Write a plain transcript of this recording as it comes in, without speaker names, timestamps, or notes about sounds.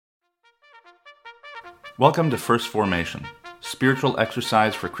Welcome to First Formation, spiritual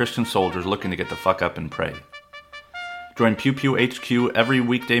exercise for Christian soldiers looking to get the fuck up and pray. Join Pew Pew HQ every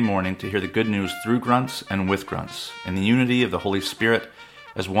weekday morning to hear the good news through grunts and with grunts, in the unity of the Holy Spirit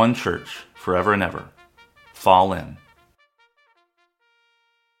as one church, forever and ever. Fall in.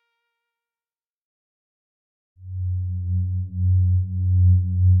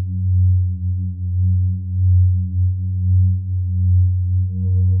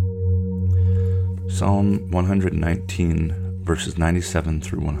 Psalm 119, verses 97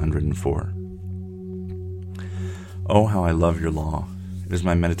 through 104. Oh, how I love your law. It is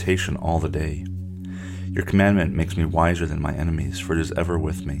my meditation all the day. Your commandment makes me wiser than my enemies, for it is ever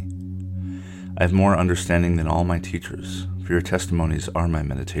with me. I have more understanding than all my teachers, for your testimonies are my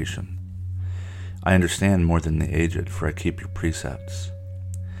meditation. I understand more than the aged, for I keep your precepts.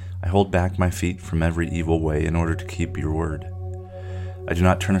 I hold back my feet from every evil way in order to keep your word. I do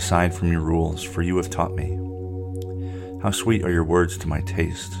not turn aside from your rules, for you have taught me. How sweet are your words to my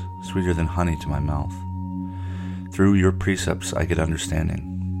taste, sweeter than honey to my mouth. Through your precepts I get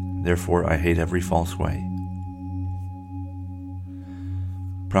understanding. Therefore I hate every false way.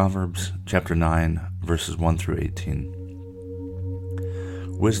 Proverbs chapter 9, verses 1 through 18.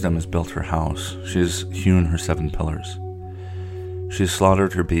 Wisdom has built her house. She has hewn her 7 pillars. She has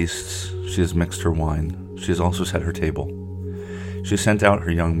slaughtered her beasts. She has mixed her wine. She has also set her table. She sent out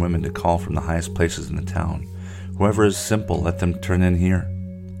her young women to call from the highest places in the town. Whoever is simple, let them turn in here.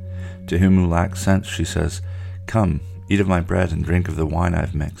 To him who lacks sense, she says, Come, eat of my bread and drink of the wine I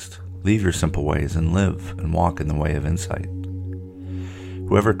have mixed. Leave your simple ways and live and walk in the way of insight.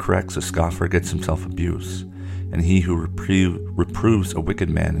 Whoever corrects a scoffer gets himself abuse, and he who reproves a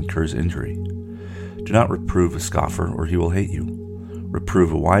wicked man incurs injury. Do not reprove a scoffer, or he will hate you.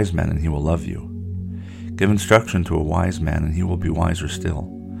 Reprove a wise man, and he will love you. Give instruction to a wise man, and he will be wiser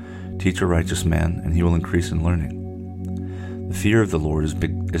still. Teach a righteous man, and he will increase in learning. The fear of the Lord is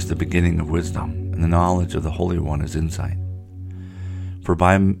the beginning of wisdom, and the knowledge of the Holy One is insight. For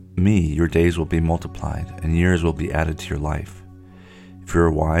by me your days will be multiplied, and years will be added to your life. If you are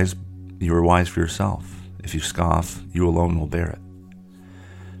wise for yourself. If you scoff, you alone will bear it.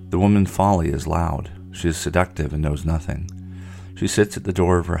 The woman folly is loud. She is seductive and knows nothing. She sits at the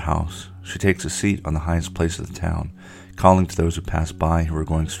door of her house. She takes a seat on the highest place of the town, calling to those who pass by who are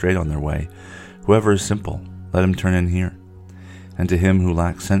going straight on their way. Whoever is simple, let him turn in here. And to him who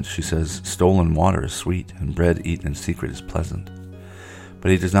lacks sense she says, Stolen water is sweet, and bread eaten in secret is pleasant. But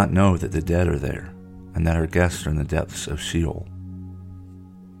he does not know that the dead are there, and that her guests are in the depths of Sheol.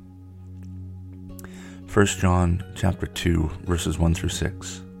 1 John chapter 2, verses 1 through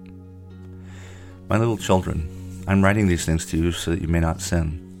 6. My little children, I'm writing these things to you so that you may not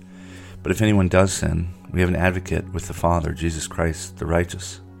sin. But if anyone does sin, we have an advocate with the Father, Jesus Christ, the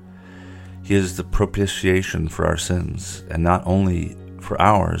righteous. He is the propitiation for our sins, and not only for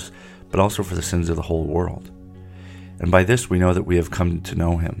ours, but also for the sins of the whole world. And by this we know that we have come to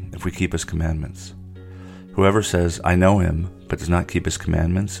know him, if we keep his commandments. Whoever says, I know him, but does not keep his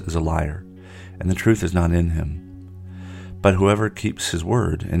commandments, is a liar, and the truth is not in him. But whoever keeps his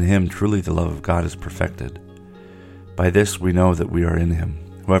word, in him truly the love of God is perfected. By this we know that we are in him.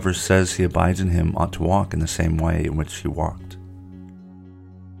 Whoever says he abides in him ought to walk in the same way in which he walked.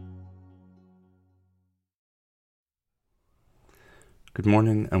 Good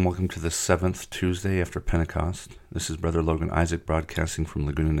morning and welcome to the 7th Tuesday after Pentecost. This is Brother Logan Isaac broadcasting from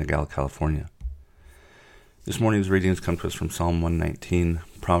Laguna Niguel, California. This morning's readings come to us from Psalm 119,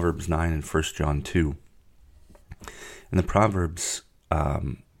 Proverbs 9, and 1 John 2. And the Proverbs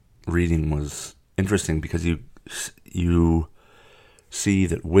reading was interesting because you see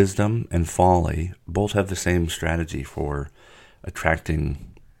that wisdom and folly both have the same strategy for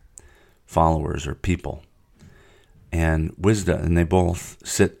attracting followers or people. And wisdom, and they both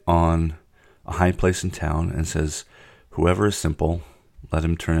sit on a high place in town and says, whoever is simple, let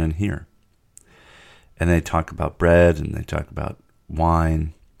him turn in here. And they talk about bread and they talk about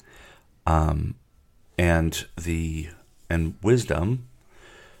wine, and wisdom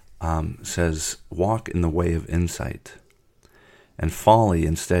says, walk in the way of insight. And folly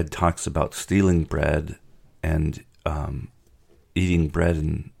instead talks about stealing bread and eating bread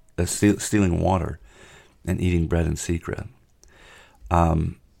and stealing water and eating bread in secret.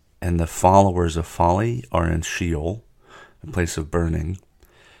 And the followers of folly are in Sheol, a place of burning.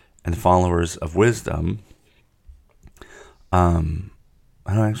 And the followers of wisdom, I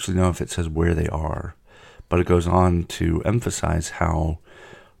don't actually know if it says where they are, but it goes on to emphasize how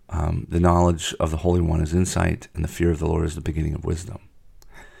the knowledge of the Holy One is insight, and the fear of the Lord is the beginning of wisdom.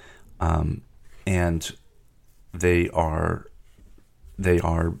 And they are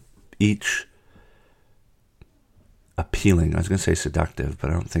each appealing. I was going to say seductive, but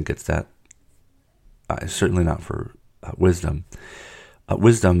I don't think it's that. Certainly not for wisdom.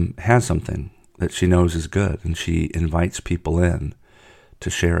 Wisdom has something that she knows is good, and she invites people in to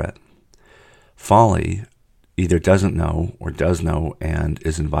share it. Folly either doesn't know or does know and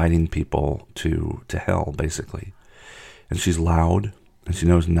is inviting people to hell, basically. And she's loud, and she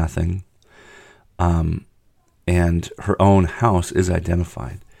knows nothing. And her own house is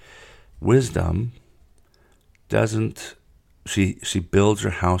identified. Wisdom doesn't, she builds her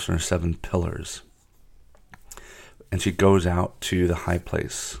house on her 7 pillars. And she goes out to the high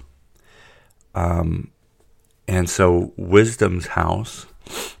place. And so wisdom's house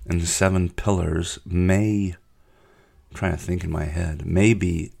and the 7 pillars may, I'm trying to think in my head, may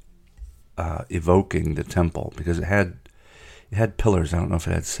be evoking the temple, because it had pillars. I don't know if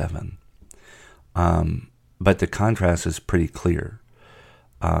it had 7. But the contrast is pretty clear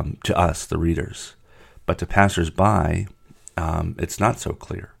to us, the readers. But to passers-by, it's not so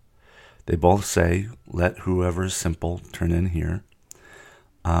clear. They both say, let whoever is simple turn in here.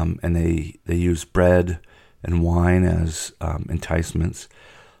 And they use bread and wine as enticements.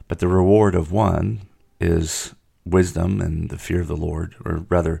 But the reward of one is wisdom and the fear of the Lord, or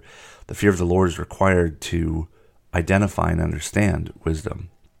rather, the fear of the Lord is required to identify and understand wisdom.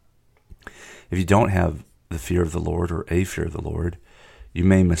 If you don't have the fear of the Lord or a fear of the Lord, you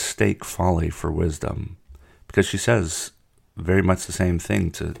may mistake folly for wisdom, because she says very much the same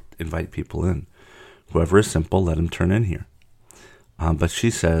thing to invite people in. Whoever is simple, let him turn in here. But she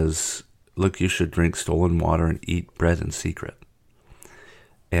says, look, you should drink stolen water and eat bread in secret.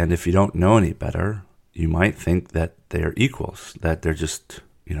 And if you don't know any better, you might think that they're equals, that they're just,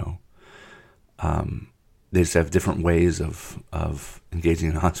 they just have different ways of engaging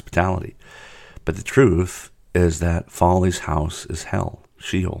in hospitality. But the truth is that folly's house is hell,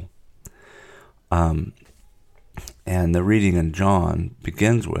 Sheol. And the reading in John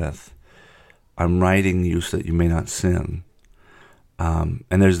begins with, I'm writing you so that you may not sin. And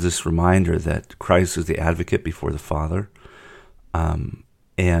there's this reminder that Christ is the advocate before the Father.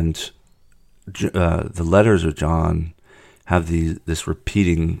 And the letters of John have this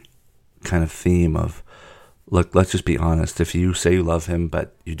repeating kind of theme of, look, let's just be honest. If you say you love him,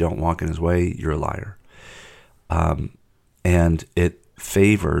 but you don't walk in his way, you're a liar. And it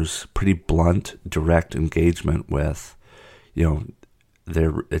favors pretty blunt, direct engagement with,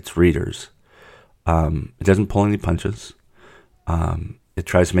 its readers. It doesn't pull any punches. It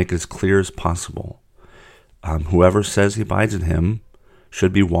tries to make it as clear as possible. Whoever says he abides in him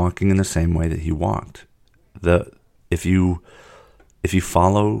should be walking in the same way that he walked. If you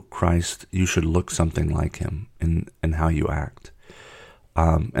follow Christ, you should look something like him in how you act.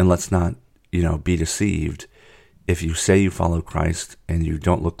 And let's not, be deceived. If you say you follow Christ and you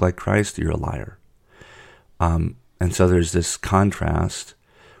don't look like Christ, you're a liar. And so there's this contrast.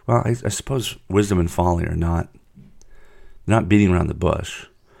 Well, I suppose wisdom and folly are not beating around the bush.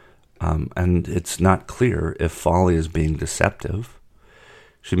 And it's not clear if folly is being deceptive.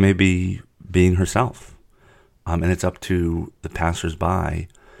 She may be being herself. And it's up to the passers-by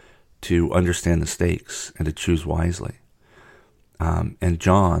to understand the stakes and to choose wisely. And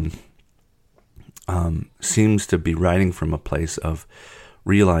John seems to be writing from a place of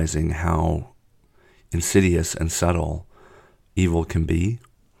realizing how insidious and subtle evil can be,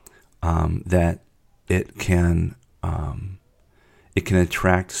 that it can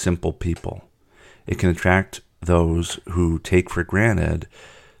attract simple people. It can attract those who take for granted,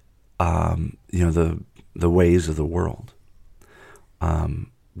 the ways of the world.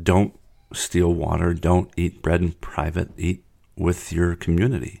 Don't steal water. Don't eat bread in private. Eat with your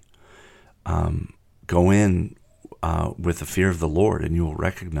community. Go in with the fear of the Lord, and you will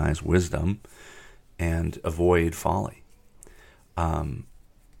recognize wisdom and avoid folly. And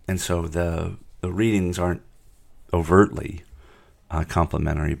so the readings aren't overtly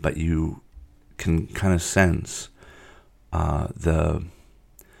complimentary, but you can kind of sense the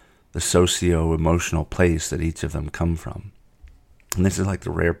socio-emotional place that each of them come from. And this is like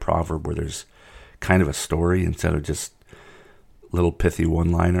the rare proverb where there's kind of a story instead of just little pithy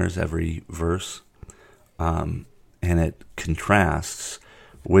one-liners every verse. And it contrasts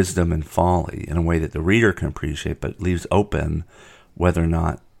wisdom and folly in a way that the reader can appreciate, but leaves open whether or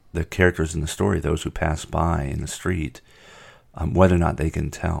not the characters in the story, those who pass by in the street, whether or not they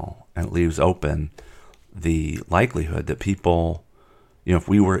can tell. And it leaves open the likelihood that people, if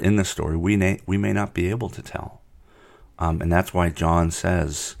we were in the story, we may not be able to tell. And that's why John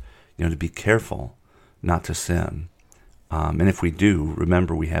says, to be careful not to sin. And if we do,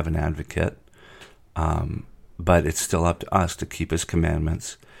 remember we have an advocate, but it's still up to us to keep his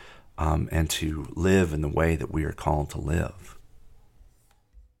commandments and to live in the way that we are called to live.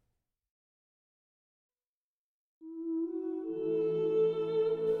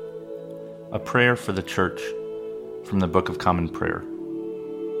 A prayer for the Church from the Book of Common Prayer.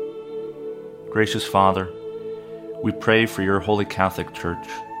 Gracious Father, we pray for your Holy Catholic Church.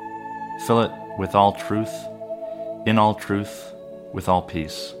 Fill it with all truth, in all truth, with all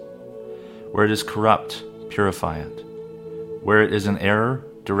peace. Where it is corrupt, purify it. Where it is in error,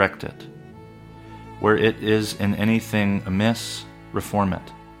 direct it. Where it is in anything amiss, reform it.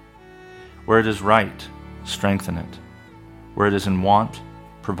 Where it is right, strengthen it. Where it is in want,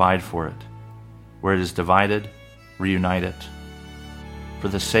 provide for it. Where it is divided, reunite it. For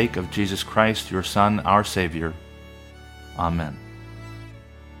the sake of Jesus Christ, your Son, our Savior. Amen.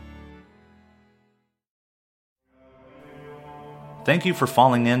 Thank you for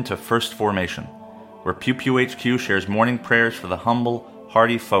falling in to First Formation, where Pew Pew HQ shares morning prayers for the humble,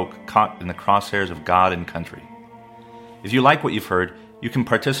 hardy folk caught in the crosshairs of God and country. If you like what you've heard, you can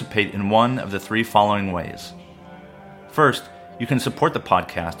participate in one of the three following ways. First, you can support the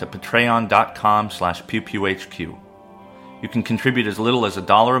podcast at patreon.com/pewpewhq. You can contribute as little as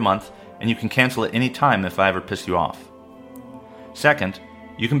 $1 a month, and you can cancel at any time if I ever piss you off. Second,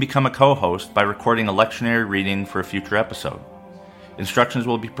 you can become a co-host by recording a lectionary reading for a future episode. Instructions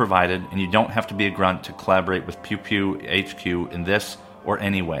will be provided, and you don't have to be a grunt to collaborate with Pew Pew HQ in this or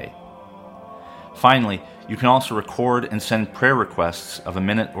any way. Finally, you can also record and send prayer requests of a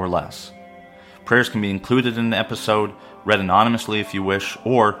minute or less. Prayers can be included in the episode, read anonymously if you wish,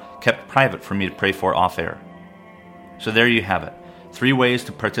 or kept private for me to pray for off-air. So there you have it, 3 ways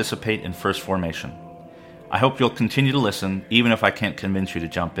to participate in First Formation. I hope you'll continue to listen, even if I can't convince you to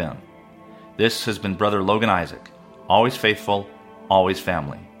jump in. This has been Brother Logan Isaac, always faithful, always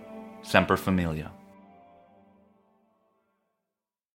family. Semper Familia.